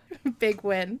a big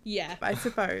win. Yeah. I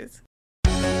suppose.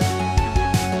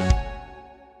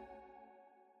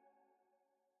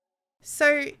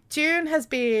 So June has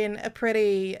been a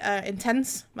pretty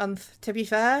intense month, to be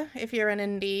fair. If you're an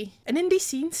indie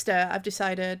scenester, I've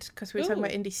decided, because we were talking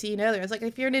about indie scene earlier. I was like,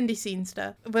 if you're an indie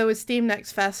scenester, there was Steam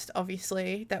Next Fest,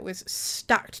 obviously, that was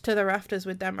stacked to the rafters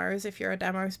with demos. If you're a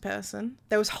demos person,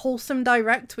 there was Wholesome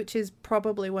Direct, which is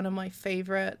probably one of my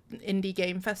favorite indie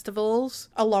game festivals,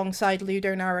 alongside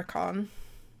Ludo Narracon.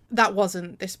 That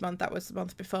wasn't this month, that was the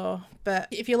month before. But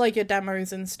if you like your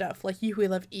demos and stuff, like you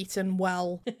will have eaten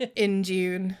well in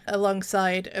June.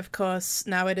 Alongside, of course,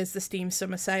 now it is the Steam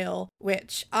Summer Sale,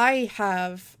 which I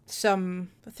have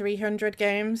some 300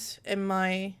 games in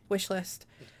my wishlist.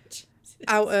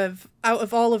 Out of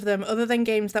all of them, other than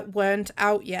games that weren't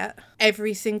out yet,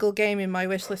 every single game in my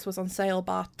wishlist was on sale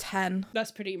bar 10.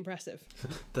 That's pretty impressive.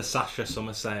 The Sasha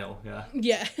Summer Sale, yeah.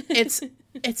 Yeah.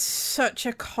 It's such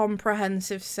a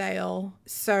comprehensive sale.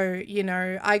 So,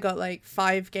 I got like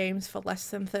 5 games for less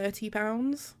than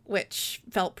 £30, which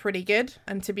felt pretty good.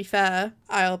 And to be fair,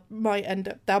 I might end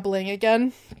up dabbling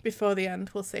again before the end.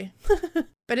 We'll see.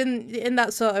 But in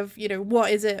that sort of,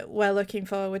 what is it we're looking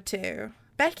forward to?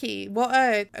 Becky, what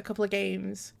are a couple of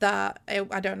games that,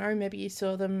 I don't know, maybe you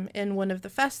saw them in one of the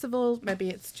festivals,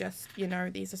 maybe it's just,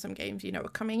 these are some games are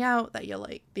coming out that you're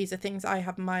like, these are things I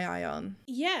have my eye on.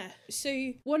 Yeah,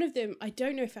 so one of them, I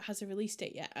don't know if it has a release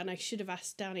date yet, and I should have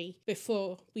asked Danny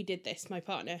before we did this, my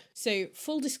partner. So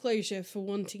full disclosure, for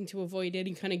wanting to avoid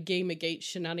any kind of Gamergate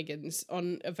shenanigans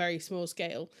on a very small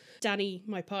scale, Danny,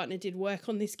 my partner, did work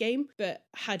on this game, but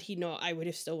had he not, I would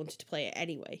have still wanted to play it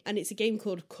anyway. And it's a game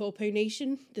called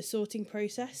CorpoNation, The Sorting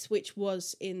Process, which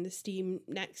was in the Steam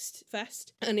Next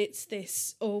Fest. And it's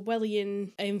this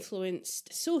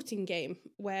Orwellian-influenced sorting game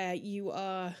where you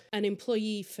are an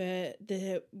employee for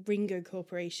the Ringo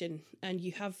Corporation and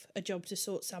you have a job to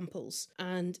sort samples.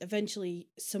 And eventually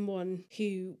someone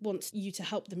who wants you to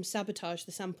help them sabotage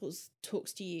the samples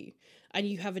talks to you. And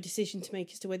you have a decision to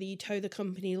make as to whether you toe the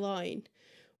company line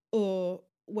or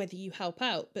whether you help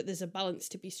out, but there's a balance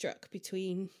to be struck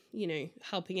between,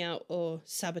 helping out or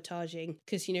sabotaging,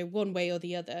 because, one way or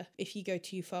the other, if you go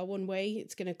too far one way,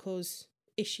 it's going to cause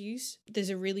issues. There's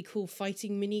a really cool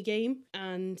fighting mini game,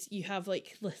 and you have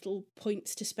like little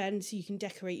points to spend so you can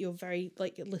decorate your very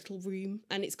like little room,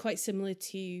 and it's quite similar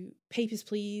to Papers,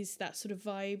 Please, that sort of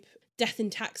vibe. Death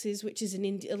and Taxes, which is a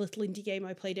little indie game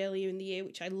I played earlier in the year,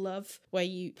 which I love, where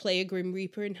you play a Grim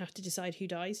Reaper and have to decide who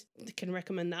dies. I can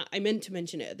recommend that. I meant to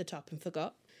mention it at the top and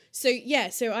forgot. So yeah,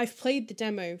 so I've played the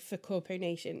demo for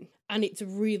CorpoNation, and it's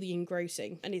really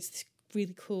engrossing, and it's this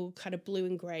really cool kind of blue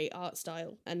and grey art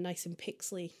style and nice and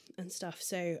pixely and stuff.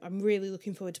 So I'm really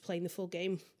looking forward to playing the full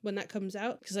game when that comes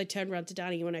out, because I turned around to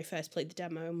Danny when I first played the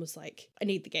demo and was like, I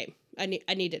need the game. I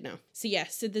need it now. So yeah,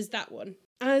 so there's that one.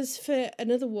 As for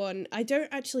another one, I don't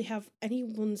actually have any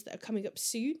ones that are coming up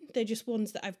soon. They're just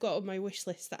ones that I've got on my wish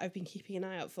list that I've been keeping an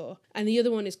eye out for. And the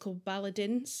other one is called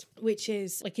Paladins, which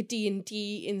is like a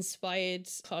D&D inspired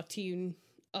cartoon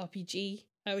RPG,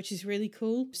 which is really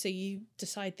cool. So you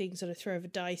decide things on a throw of a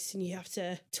dice, and you have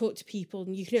to talk to people,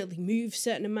 and you can only move a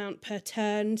certain amount per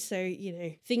turn. So, you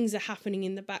know, things are happening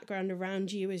in the background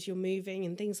around you as you're moving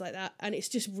and things like that. And it's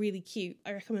just really cute.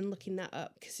 I recommend looking that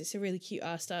up because it's a really cute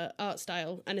art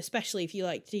style. And especially if you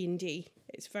like D&D,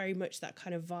 it's very much that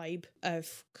kind of vibe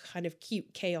of kind of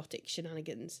cute, chaotic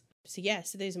shenanigans. So yeah,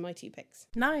 so those are my 2 picks.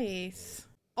 Nice.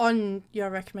 On your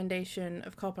recommendation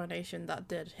of CorpoNation, that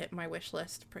did hit my wish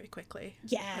list pretty quickly.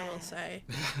 Yeah. I will say.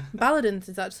 Paladins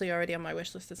is actually already on my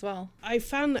wish list as well. I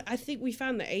think we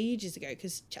found that ages ago,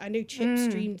 because I know Chip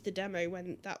streamed the demo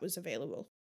when that was available.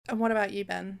 And what about you,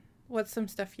 Ben? What's some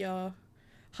stuff you're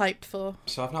hyped for?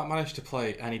 So I've not managed to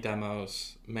play any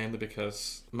demos, mainly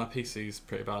because my PC's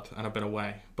pretty bad and I've been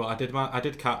away. But I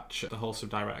did catch the Wholesome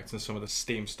Direct and some of the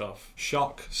Steam stuff.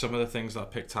 Shock, some of the things that I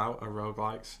picked out are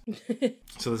roguelikes.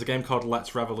 So there's a game called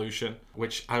Let's Revolution,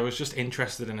 which I was just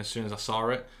interested in as soon as I saw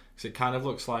it, because it kind of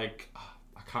looks like,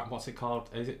 what's it called?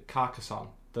 Is it Carcassonne?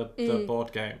 The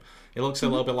board game. It looks a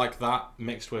little bit like that,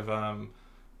 mixed with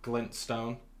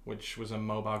Glintstone, which was a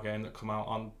mobile game that came out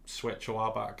on Switch a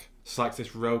while back. It's like this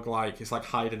roguelike, it's like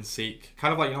hide and seek.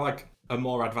 Kind of like, you know, like a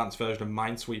more advanced version of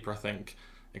Minesweeper, I think.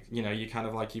 You know, you kind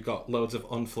of like, you've got loads of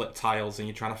unflipped tiles and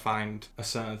you're trying to find a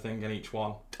certain thing in each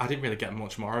one. I didn't really get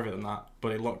much more of it than that,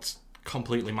 but it looked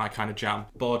completely my kind of jam.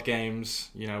 Board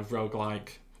games, you know,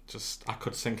 roguelike, just, I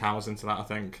could sink hours into that, I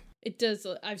think. It does.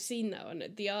 I've seen that one.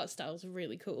 The art style's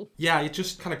really cool. Yeah, it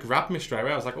just kind of grabbed me straight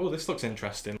away. I was like, oh, this looks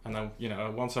interesting. And then, you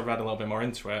know, once I read a little bit more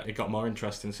into it, it got more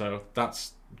interesting. So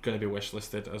that's going to be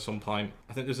wishlisted at some point.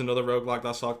 I think there's another roguelike that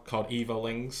I saw called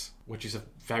Evolings, which is a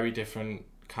very different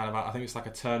kind of, I think it's like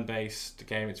a turn-based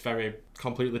game. It's very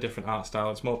completely different art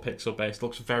style. It's more pixel-based.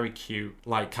 Looks very cute.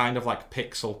 Like, kind of like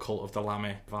Pixel Cult of the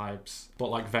Lammy vibes, but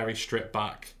like very stripped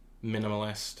back.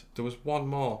 Minimalist. There was one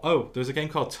more. Oh, there was a game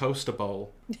called Toaster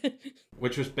Bowl,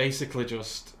 which was basically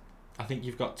just, I think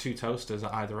you've got 2 toasters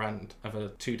at either end of a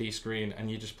 2D screen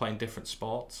and you're just playing different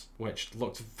sports, which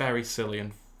looked very silly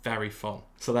and very fun.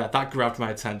 So that grabbed my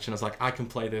attention. I was like, I can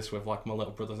play this with like my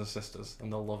little brothers and sisters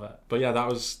and they'll love it. But yeah,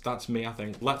 that's me, I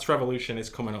think. Let's Revolution is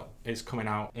coming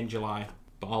out in July.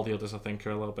 But all the others, I think, are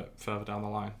a little bit further down the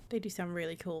line. They do sound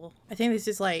really cool. I think this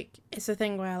is like, it's a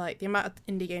thing where like the amount of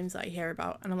indie games that I hear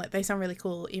about, and I'm like, they sound really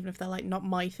cool, even if they're like not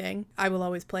my thing. I will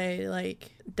always play like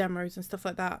demos and stuff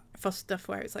like that for stuff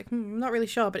where it's like, I'm not really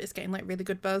sure, but it's getting like really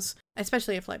good buzz.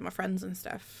 Especially if like my friends and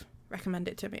stuff recommend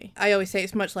it to me. I always say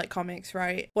it's much like comics,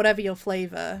 right? Whatever your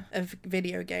flavour of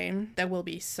video game, there will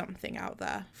be something out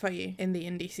there for you in the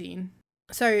indie scene.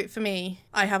 So for me,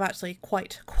 I have actually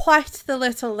quite the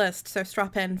little list, so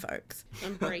strap in, folks.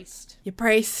 I'm braced. You're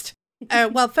braced.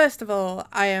 Well, first of all,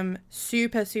 I am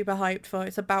super hyped for,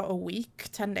 it's about a week,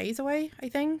 10 days away, I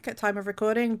think, at time of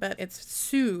recording, but it's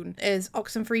soon, is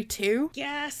Oxenfree 2.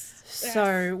 Yes!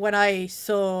 So when I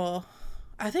saw,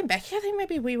 I think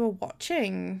maybe we were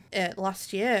watching it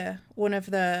last year, one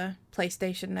of the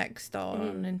PlayStation Next or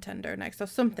Nintendo Next or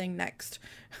something Next.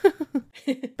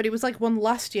 But it was like one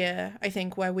last year, I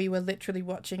think, where we were literally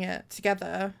watching it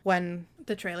together when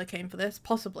the trailer came for this,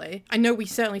 possibly. I know we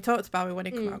certainly talked about it when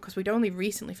it came out because we'd only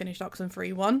recently finished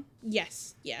Oxenfree 1.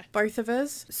 Yes, yeah. Both of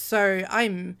us. So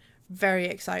I'm very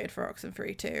excited for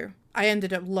Oxenfree 2. I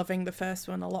ended up loving the first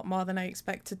one a lot more than I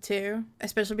expected to,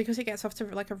 especially because it gets off to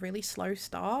like a really slow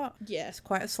start. Yeah. It's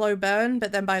quite a slow burn,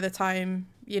 but then by the time,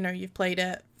 you know, you've played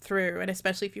it through, and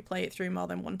especially if you play it through more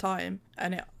than one time,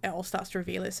 and it all starts to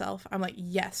reveal itself, I'm like,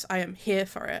 yes, I am here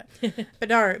for it. But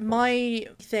no, my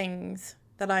things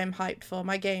that I'm hyped for,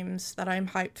 my games that I'm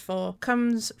hyped for,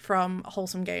 comes from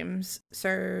Wholesome Games.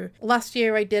 So last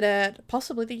year I did it,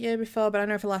 possibly the year before, but I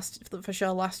know for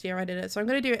sure last year I did it. So I'm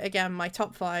going to do it again, my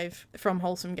top 5 from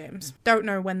Wholesome Games. Don't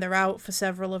know when they're out for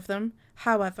several of them.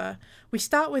 However, we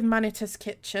start with Manita's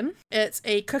Kitchen. It's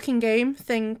a cooking game,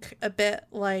 think a bit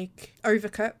like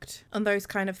Overcooked and those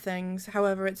kind of things.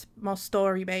 However, it's more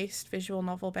story-based, visual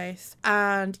novel-based.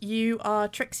 And you are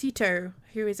Trixito,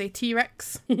 who is a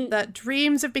T-Rex that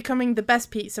dreams of becoming the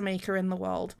best pizza maker in the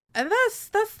world. And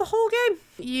that's the whole game.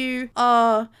 You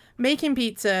are making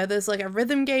pizza. There's like a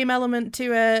rhythm game element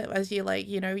to it as you like,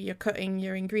 you're cutting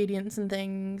your ingredients and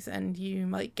things, and you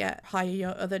might hire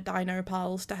your other dino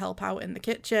pals to help out in the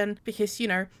kitchen because,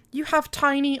 you have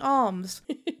tiny arms.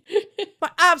 My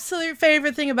absolute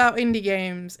favourite thing about indie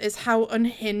games is how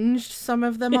unhinged some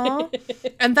of them are.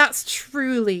 And that's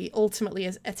truly, ultimately,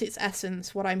 at its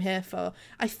essence, what I'm here for.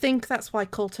 I think that's why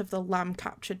Cult of the Lamb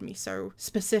captured me so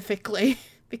specifically.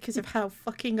 Because of how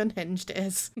fucking unhinged it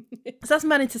is. So that's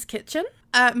Manita's Kitchen.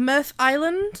 Mirth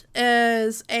Island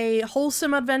is a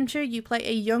wholesome adventure. You play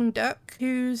a young duck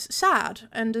who's sad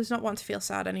and does not want to feel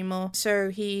sad anymore.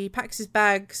 So he packs his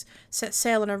bags, sets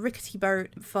sail on a rickety boat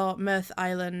for Mirth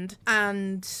Island,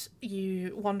 and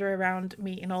you wander around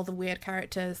meeting all the weird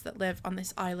characters that live on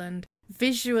this island.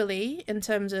 Visually, in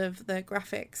terms of the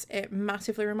graphics, it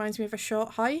massively reminds me of A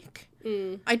Short Hike.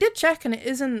 I did check and it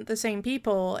isn't the same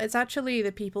people. It's actually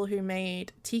the people who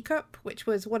made Teacup, which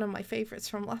was one of my favourites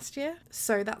from last year.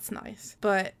 So that's nice.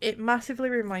 But it massively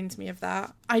reminds me of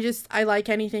that. I like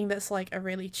anything that's like a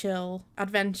really chill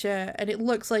adventure, and it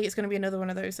looks like it's going to be another one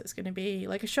of those that's going to be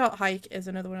like A Short Hike is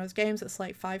another one of those games that's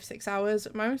like 5-6 hours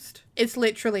at most. It's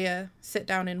literally a sit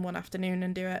down in one afternoon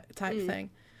and do it type thing.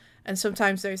 And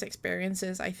sometimes those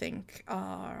experiences, I think,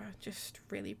 are just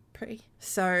really pretty.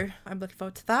 So I'm looking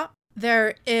forward to that.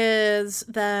 There is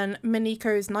then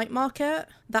Miniko's Night Market.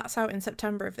 That's out in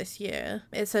September of this year.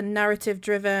 It's a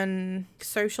narrative-driven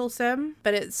social sim,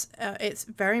 but it's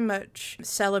very much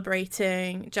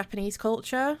celebrating Japanese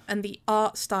culture, and the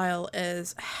art style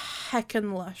is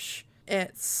heckin' lush.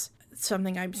 It's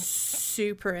something I'm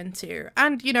super into,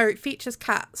 and it features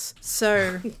cats,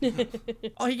 so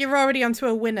you're already onto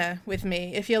a winner with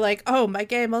me if you're like, oh, my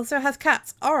game also has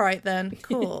cats. All right then,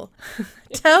 cool.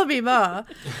 Tell me more.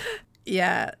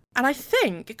 Yeah, and I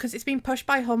think because it's been pushed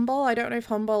by Humble, I don't know if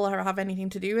Humble have anything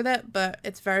to do with it, but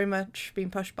it's very much been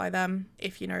pushed by them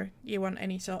if you want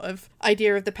any sort of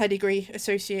idea of the pedigree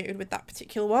associated with that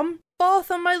particular one.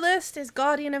 Fourth on my list is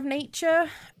Guardian of Nature.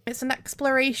 It's an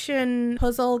exploration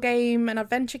puzzle game, an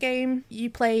adventure game. You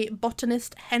play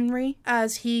botanist Henry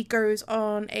as he goes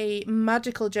on a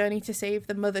magical journey to save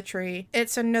the mother tree.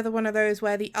 It's another one of those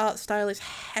where the art style is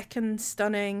heckin'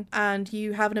 stunning, and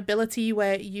you have an ability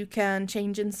where you can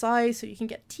change in size, so you can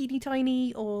get teeny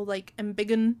tiny or like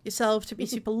embiggen yourself to be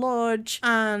super large.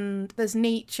 And there's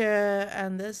nature,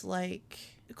 and there's like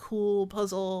cool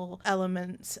puzzle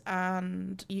elements,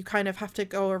 and you kind of have to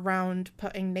go around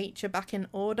putting nature back in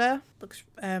order. Looks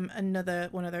another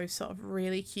one of those sort of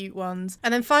really cute ones.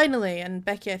 And then finally, and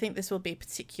Becky, I think this will be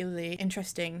particularly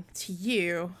interesting to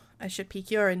you, I should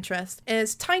pique your interest,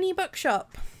 is Tiny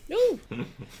Bookshop. Ooh.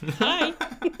 Hi.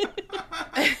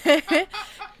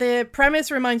 The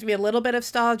premise reminds me a little bit of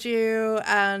Stardew,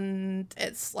 and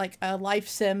it's like a life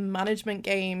sim management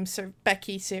game. So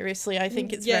Becky, seriously, I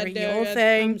think it's your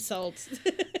thing. I'm sold.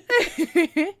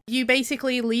 You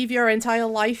basically leave your entire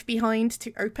life behind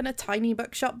to open a tiny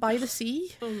bookshop by the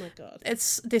sea. Oh my god.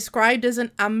 It's described as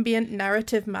an ambient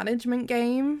narrative management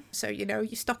game. So,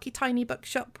 you stock your tiny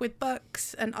bookshop with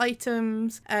books and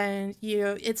items, and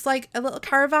it's like a little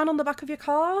caravan on the back of your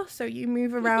car. So you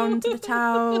move around the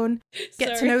town,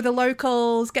 get to know the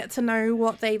locals, get to know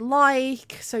what they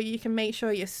like, so you can make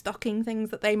sure you're stocking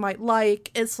things that they might like.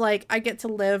 It's like I get to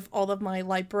live all of my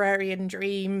librarian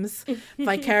dreams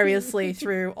vicariously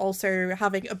through also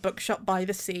having a bookshop by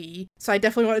the sea. So I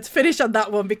definitely wanted to finish on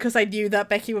that one because I knew that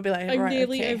Becky would be like, I'm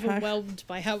nearly overwhelmed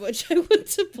by how much I want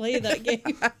to play that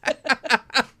game.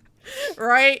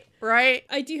 Right.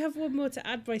 I do have one more to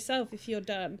add myself if you're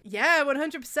done. Yeah,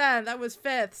 100%. That was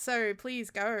fifth, so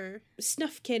please go.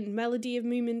 Snufkin, Melody of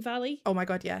Moomin Valley. Oh my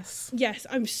god, yes. Yes,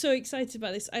 I'm so excited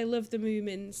about this. I love the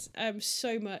Moomins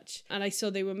so much. And I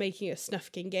saw they were making a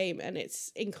Snufkin game, and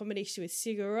it's in combination with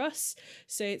Sigur Rós.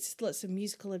 So it's lots of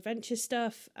musical adventure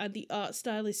stuff, and the art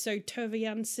style is so Tove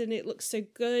Jansson. It looks so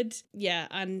good. Yeah,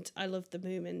 and I love the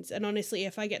Moomins. And honestly,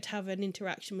 if I get to have an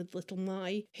interaction with Little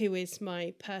Mai, who is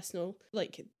my personal,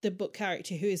 the book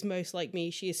character who is most like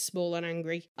me, she is small and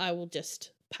angry, I will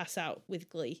just pass out with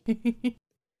glee.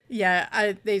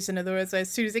 Yeah, there's another one. So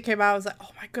as soon as it came out, I was like,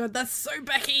 oh my god, that's so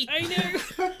Becky. I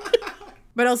know.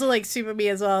 But also super me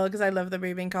as well, because I love the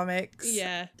moving comics.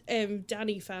 Yeah.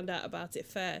 Danny found out about it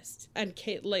first, and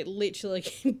Kate literally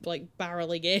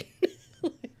barreling in.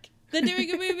 They're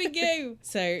doing a moving game.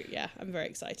 So yeah, I'm very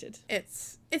excited.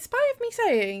 It's inspired me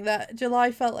saying that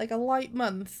July felt like a light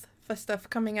month for stuff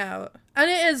coming out. And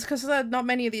it is, because not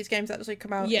many of these games actually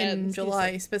come out in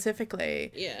July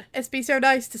specifically. Yeah. It's been so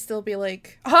nice to still be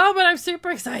like, oh, but I'm super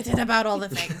excited about all the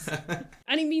things.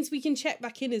 And it means we can check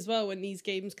back in as well when these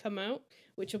games come out,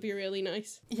 which will be really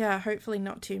nice. Yeah, hopefully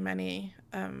not too many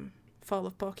Fall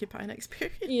of Porcupine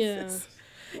experiences.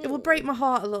 Yeah. It will break my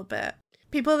heart a little bit.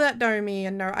 People that know me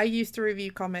and know I used to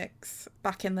review comics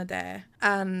back in the day,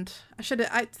 and I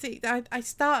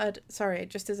started, sorry,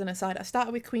 just as an aside, I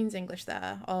started with Queen's English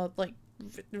there, or like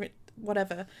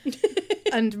whatever,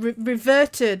 and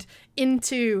reverted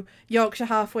into Yorkshire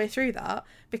halfway through that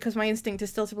because my instinct is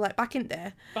still to be like back in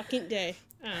there. Back in day.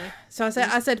 So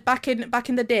I said back in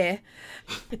the day.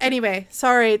 Anyway,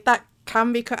 sorry, that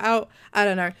can be cut out. I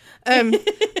don't know.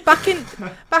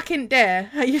 Back in day,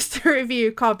 I used to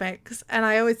review comics, and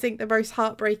I always think the most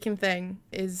heartbreaking thing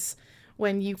is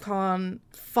when you can't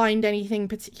find anything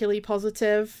particularly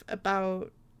positive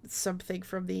about something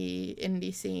from the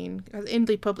indie scene. Because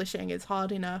indie publishing is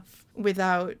hard enough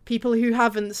without people who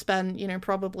haven't spent,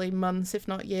 probably months, if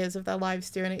not years of their lives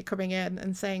doing it, coming in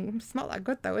and saying, it's not that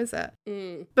good though, is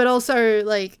it? But also,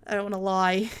 like, I don't want to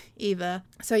lie either.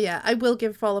 So yeah, I will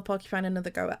give Fall of Porcupine another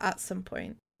go at some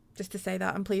point. Just to say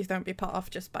that, and please don't be put off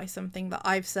just by something that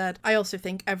I've said. I also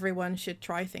think everyone should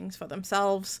try things for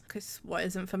themselves, because what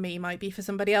isn't for me might be for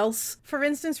somebody else. For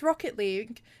instance, Rocket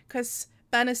League, because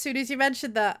Ben, as soon as you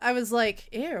mentioned that, I was like,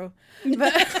 ew.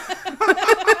 But,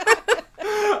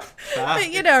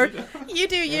 but you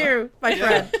do you, my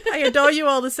friend. I adore you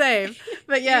all the same.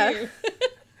 But yeah.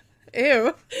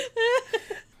 Ew.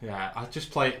 Yeah, I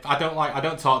just play. I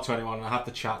don't talk to anyone. I have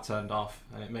the chat turned off,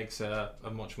 and it makes it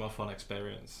a much more fun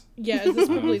experience. Yeah, that's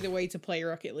probably the way to play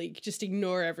Rocket League. Just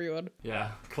ignore everyone.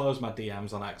 Yeah, close my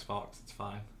DMs on Xbox. It's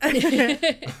fine.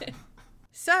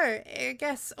 So I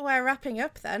guess we're wrapping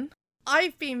up then.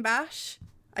 I've been Bash.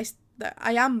 I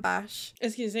am Bash. I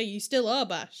was gonna say, you still are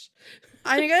Bash.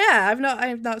 I've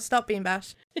not stopped being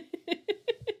Bash.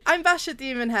 I'm Bash at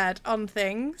Demon Head on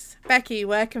things. Becky,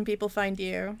 where can people find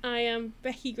you? I am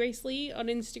Becky Grace Lee on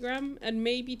Instagram and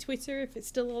maybe Twitter if it's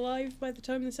still alive by the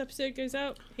time this episode goes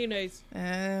out. Who knows?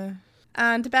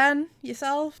 And Ben,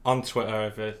 yourself? On Twitter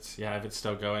if it's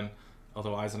still going.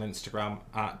 Otherwise on Instagram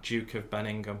at Duke of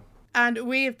Benningham. And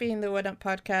we have been the One Up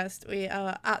Podcast. We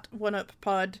are at One Up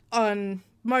Pod on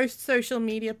most social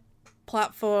media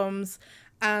platforms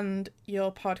and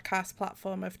your podcast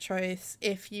platform of choice.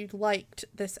 If you liked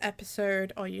this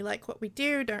episode or you like what we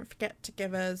do, don't forget to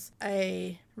give us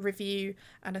a review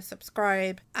and a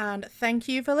subscribe. And thank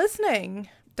you for listening.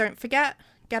 Don't forget,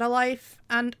 get a life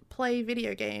and play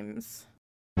video games.